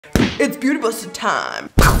It's Beauty Buster time.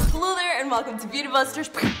 Hello there and welcome to Beauty Busters.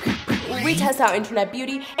 We test out internet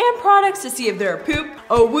beauty and products to see if they're a poop,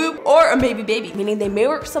 a whoop, or a maybe baby, meaning they may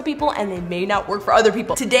work for some people and they may not work for other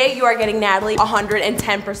people. Today you are getting Natalie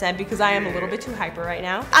 110% because I am a little bit too hyper right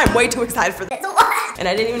now. I'm way too excited for this. And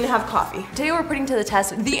I didn't even have coffee. Today we're putting to the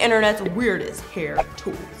test the internet's weirdest hair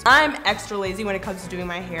tools. I'm extra lazy when it comes to doing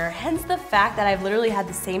my hair, hence the fact that I've literally had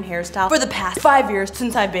the same hairstyle for the past 5 years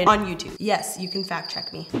since I've been on YouTube. Yes, you can fact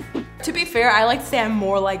check me. To be fair, I like to say I'm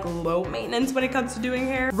more like low maintenance when it comes to doing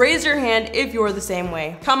hair. Raise your hand if you're the same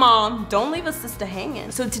way. Come on, don't leave a sister hanging.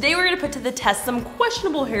 So today we're gonna put to the test some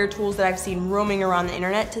questionable hair tools that I've seen roaming around the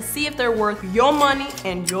internet to see if they're worth your money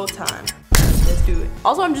and your time. Let's do it.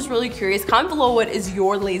 Also, I'm just really curious, comment below what is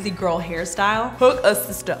your lazy girl hairstyle. Hook a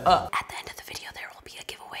sister up. At the end of the video, there will be a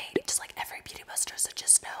giveaway, just like every Beauty Buster, so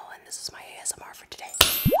just know, and this is my ASMR for today.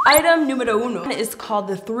 Item numero uno is called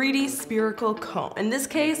the 3D spherical comb. In this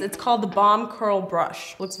case, it's called the Bomb Curl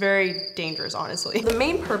Brush. Looks very dangerous, honestly. The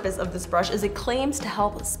main purpose of this brush is it claims to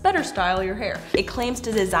help better style your hair. It claims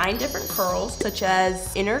to design different curls, such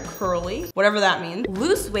as inner curly, whatever that means,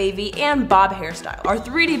 loose wavy, and bob hairstyle. Our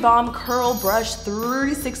 3D Bomb Curl Brush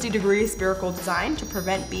 360-degree spherical design to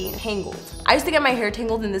prevent being tangled. I used to get my hair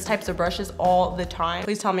tangled in this types of brushes all the time.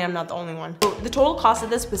 Please tell me I'm not the only one. So the total cost of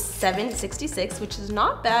this was $7.66, which is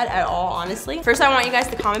not bad at all, honestly. First, I want you guys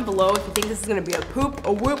to comment below if you think this is gonna be a poop,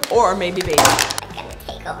 a whoop, or maybe baby. I'm gonna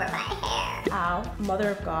take over my hair. Ow, mother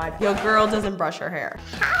of God. Yo, girl doesn't brush her hair.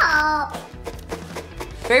 Help!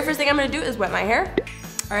 Very first thing I'm gonna do is wet my hair.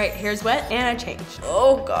 All right, hair's wet and I changed.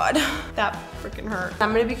 Oh God, that freaking hurt.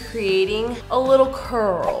 I'm gonna be creating a little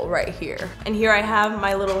curl right here. And here I have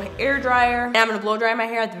my little hair dryer. And I'm gonna blow dry my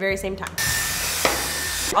hair at the very same time.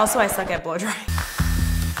 Also, I suck at blow drying.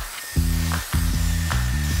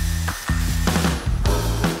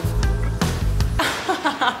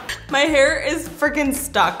 My hair is freaking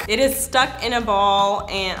stuck. It is stuck in a ball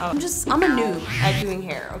and I'm a noob at doing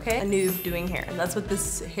hair, okay? A noob doing hair. And that's what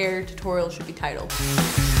this hair tutorial should be titled.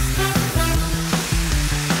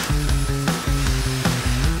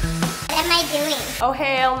 What am I doing? Oh,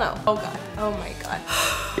 hell no. Oh God, oh my God.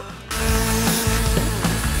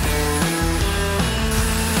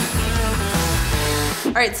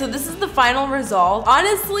 All right, so this is the final result.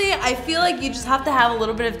 Honestly, I feel like you just have to have a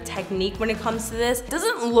little bit of technique when it comes to this. It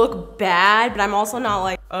doesn't look bad, but I'm also not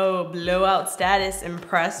like, oh, blowout status,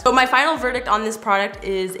 impressed. So my final verdict on this product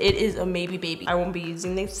is it is a maybe baby. I won't be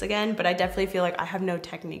using this again, but I definitely feel like I have no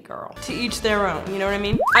technique, girl. To each their own, you know what I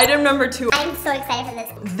mean? Item number 2. I'm so excited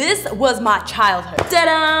for this. This was my childhood.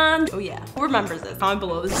 Ta-da! Oh yeah, who remembers this? Comment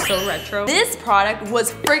below, this is so retro. This product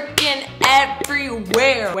was freaking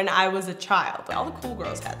everywhere when I was a child. All the cool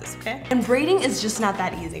girls had this, okay? And braiding is just not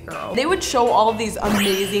that easy, girl. They would show all of these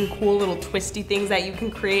amazing, cool little twisty things that you can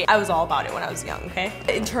create. I was all about it when I was young, okay?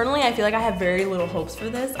 Internally, I feel like I have very little hopes for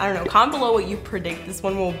this. I don't know, comment below what you predict this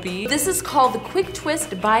one will be. This is called the Quick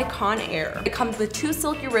Twist by Conair. It comes with 2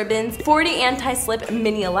 silky ribbons, 40 anti-slip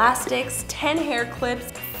mini elastics, 10 hair clips.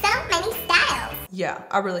 So many styles. Yeah,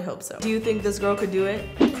 I really hope so. Do you think this girl could do it?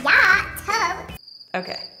 Yeah, totes.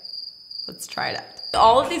 Okay, let's try it out.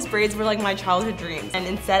 All of these braids were like my childhood dreams, and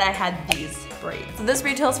instead I had these braids. So this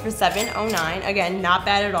retails for $7.09. Again, not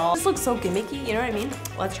bad at all. This looks so gimmicky, you know what I mean?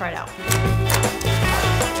 Let's try it out.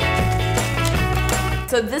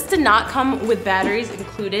 So this did not come with batteries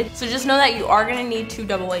included, so just know that you are gonna need 2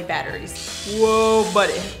 AA batteries. Whoa,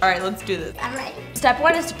 buddy. All right, let's do this. I'm ready. Step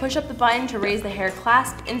 1 is to push up the button to raise the hair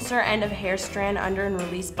clasp, insert end of hair strand under and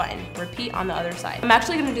release button. Repeat on the other side. I'm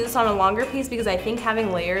actually gonna do this on a longer piece because I think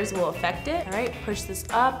having layers will affect it. All right, push this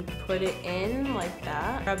up, put it in like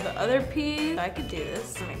that. Grab the other piece. I could do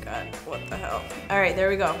this. Oh my God, what the hell? All right, there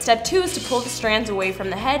we go. Step 2 is to pull the strands away from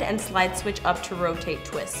the head and slide switch up to rotate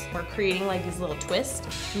twist. We're creating like these little twists.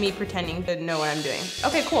 Me pretending to know what I'm doing.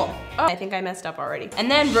 Okay, cool. Oh, I think I messed up already. And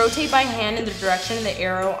then rotate by hand in the direction of the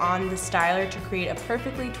arrow on the styler to create a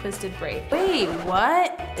perfectly twisted braid. Wait,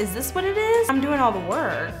 what? Is this what it is? I'm doing all the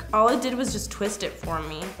work. All it did was just twist it for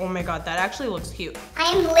me. Oh my God, that actually looks cute. I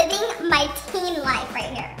am living my teen life right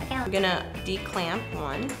here. Okay. I'm gonna declamp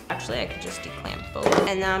one. Actually, I could just declamp both.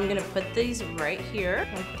 And now I'm gonna put these right here,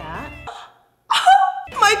 like that.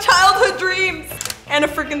 My childhood dreams! And a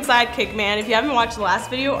freaking sidekick, man. If you haven't watched the last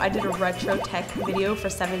video, I did a retro tech video for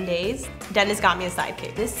 7 days. Dennis got me a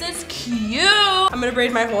sidekick. This is cute. I'm gonna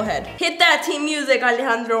braid my whole head. Hit that team music,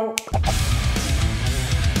 Alejandro.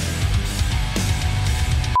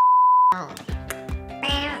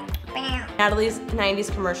 Natalie's 90s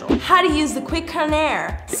commercial. How to use the Quick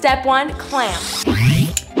Conair. Step 1, clamp.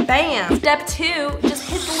 Bam. Step 2, just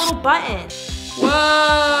hit the little button.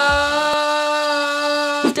 Whoa.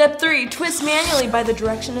 Step 3, twist manually by the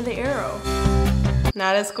direction of the arrow.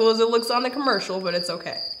 Not as cool as it looks on the commercial, but it's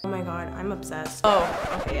okay. Oh my god, I'm obsessed.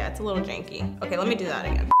 Oh, okay, yeah, it's a little janky. Okay, let me do that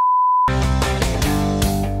again.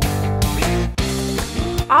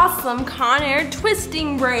 Awesome Conair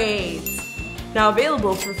twisting braids. Now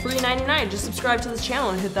available for $3.99. Just subscribe to this channel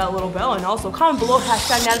and hit that little bell, and also comment below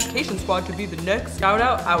hashtag notification squad to be the next shout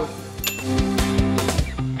out out.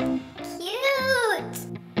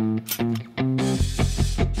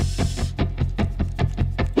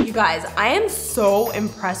 You guys, I am so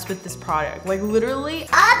impressed with this product. Like literally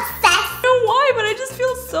Obsessed. I don't know why, but I just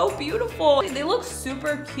feel so beautiful. They look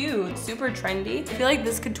super cute, super trendy. I feel like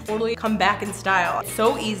this could totally come back in style. It's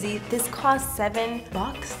so easy. This costs $7.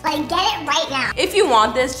 Like, get it right now. If you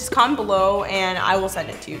want this, just comment below and I will send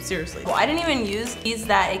it to you, seriously. Well, I didn't even use these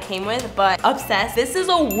that it came with, but obsessed. This is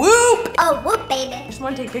a whoop. Oh, whoop, baby. I just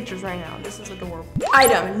want to take pictures right now. This is adorable.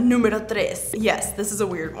 Item numero 3. Yes, this is a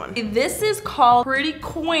weird one. This is called Pretty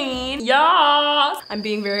Queen. Yeah. I'm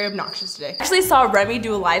being very obnoxious today. I actually saw Remy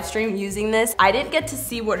do a live stream using this. I didn't get to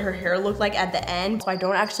see what her hair looked like at the end, so I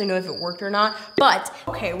don't actually know if it worked or not. But,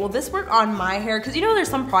 okay, will this work on my hair? Because you know there's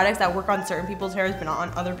some products that work on certain people's hairs, but not on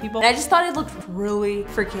other people. And I just thought it looked really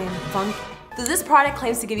freaking funky. So this product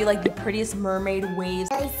claims to give you like the prettiest mermaid waves.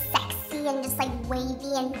 Really sexy and just like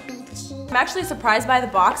wavy and beachy. I'm actually surprised by the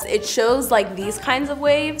box. It shows like these kinds of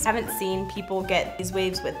waves. I haven't seen people get these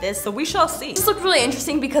waves with this, so we shall see. This looked really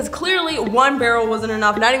interesting because clearly 1 barrel wasn't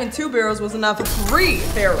enough. Not even 2 barrels was enough. 3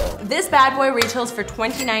 barrels. This bad boy retails for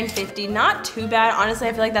 $29.50. Not too bad. Honestly,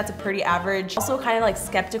 I feel like that's a pretty average. Also kind of like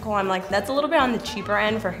skeptical. I'm like, that's a little bit on the cheaper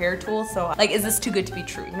end for hair tools. So like, is this too good to be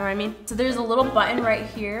true? You know what I mean? So there's a little button right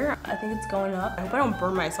here. I think it's going up. I hope I don't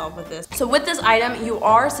burn myself with this. So with this item, you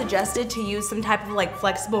are suggested to use some type of like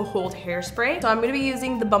flexible hold hairspray. So I'm gonna be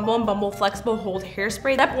using the Bumble and Bumble Flexible Hold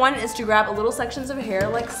Hairspray. Step 1 is to grab little sections of hair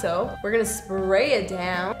like so. We're gonna spray it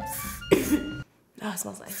down. Oh, it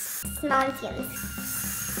smells nice. Smelling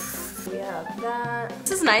fumes. We have that.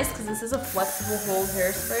 This is nice because this is a flexible hold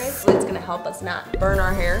hairspray. So it's gonna help us not burn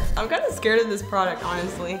our hair. I'm kind of scared of this product,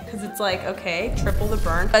 honestly, because it's like, okay, triple the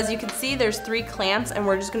burn. As you can see, there's 3 clamps and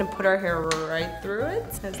we're just gonna put our hair right through it.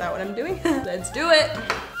 Is that what I'm doing? Let's do it.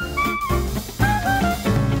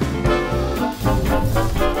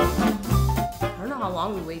 How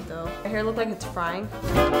long we wait though. My hair look like it's frying.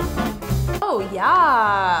 Oh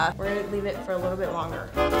yeah. We're gonna leave it for a little bit longer.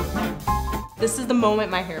 This is the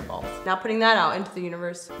moment my hair falls. Now putting that out into the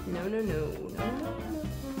universe. No, no, no, no, no, no.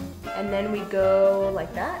 And then we go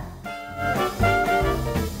like that.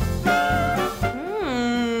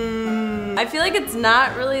 I feel like it's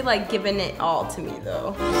not really like giving it all to me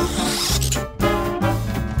though.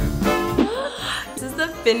 This is the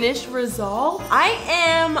finished result. I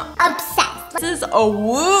am Obsessed. This is a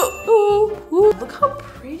whoop. Look how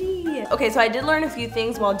pretty. Okay, so I did learn a few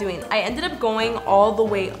things while doing it. I ended up going all the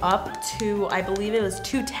way up to, I believe it was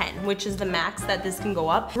 210, which is the max that this can go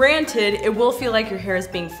up. Granted, it will feel like your hair is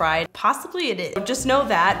being fried. Possibly it is. Just know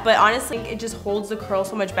that, but honestly, it just holds the curl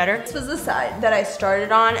so much better. This was the side that I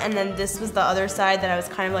started on, and then this was the other side that I was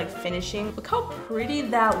kind of like finishing. Look how pretty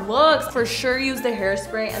that looks. For sure, use the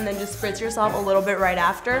hairspray and then just spritz yourself a little bit right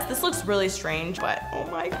after. This looks really strange, but oh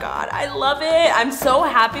my God, I love it. I'm so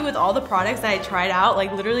happy with all the products that I tried out.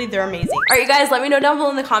 Like literally, they're amazing. All right, you guys, let me know down below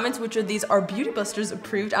in the comments which of these are Beauty Busters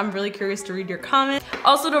approved. I'm really curious to read your comments.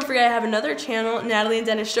 Also, don't forget I have another channel, Natalie and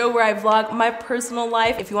Dennis Show, where I vlog my personal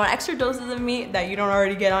life. If you want extra doses of me that you don't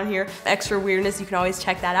already get on here, extra weirdness, you can always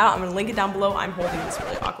check that out. I'm gonna link it down below. I'm holding this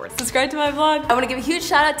really awkward. Subscribe to my vlog. I wanna give a huge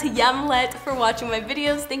shout out to Yamlet for watching my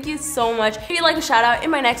videos. Thank you so much. If you'd like a shout out in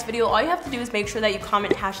my next video, all you have to do is make sure that you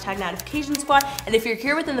comment hashtag notification squad. And if you're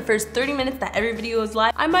here within the first 30 minutes that every video is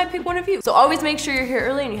live, I might pick one of you. So always make sure you're here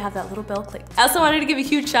early and you have that little bell clicked. I also wanted to give a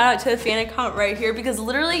huge shout out to the fan account right here because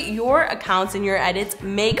literally your accounts and your edits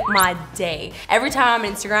make my day. Every time I'm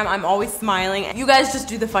on Instagram, I'm always smiling. You guys just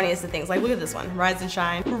do the funniest of things. Like look at this one, Rise and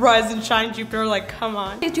Shine. Rise and Shine, Jupiter, like come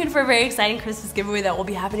on. Stay tuned for a very exciting Christmas giveaway that will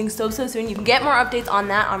be happening so soon. You can get more updates on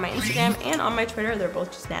that on my Instagram and on my Twitter. They're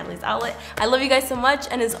both just Natalie's Outlet. I love you guys so much,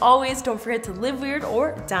 and as always, don't forget to live weird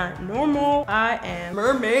or die normal. I am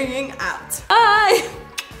mermaiding out. Bye.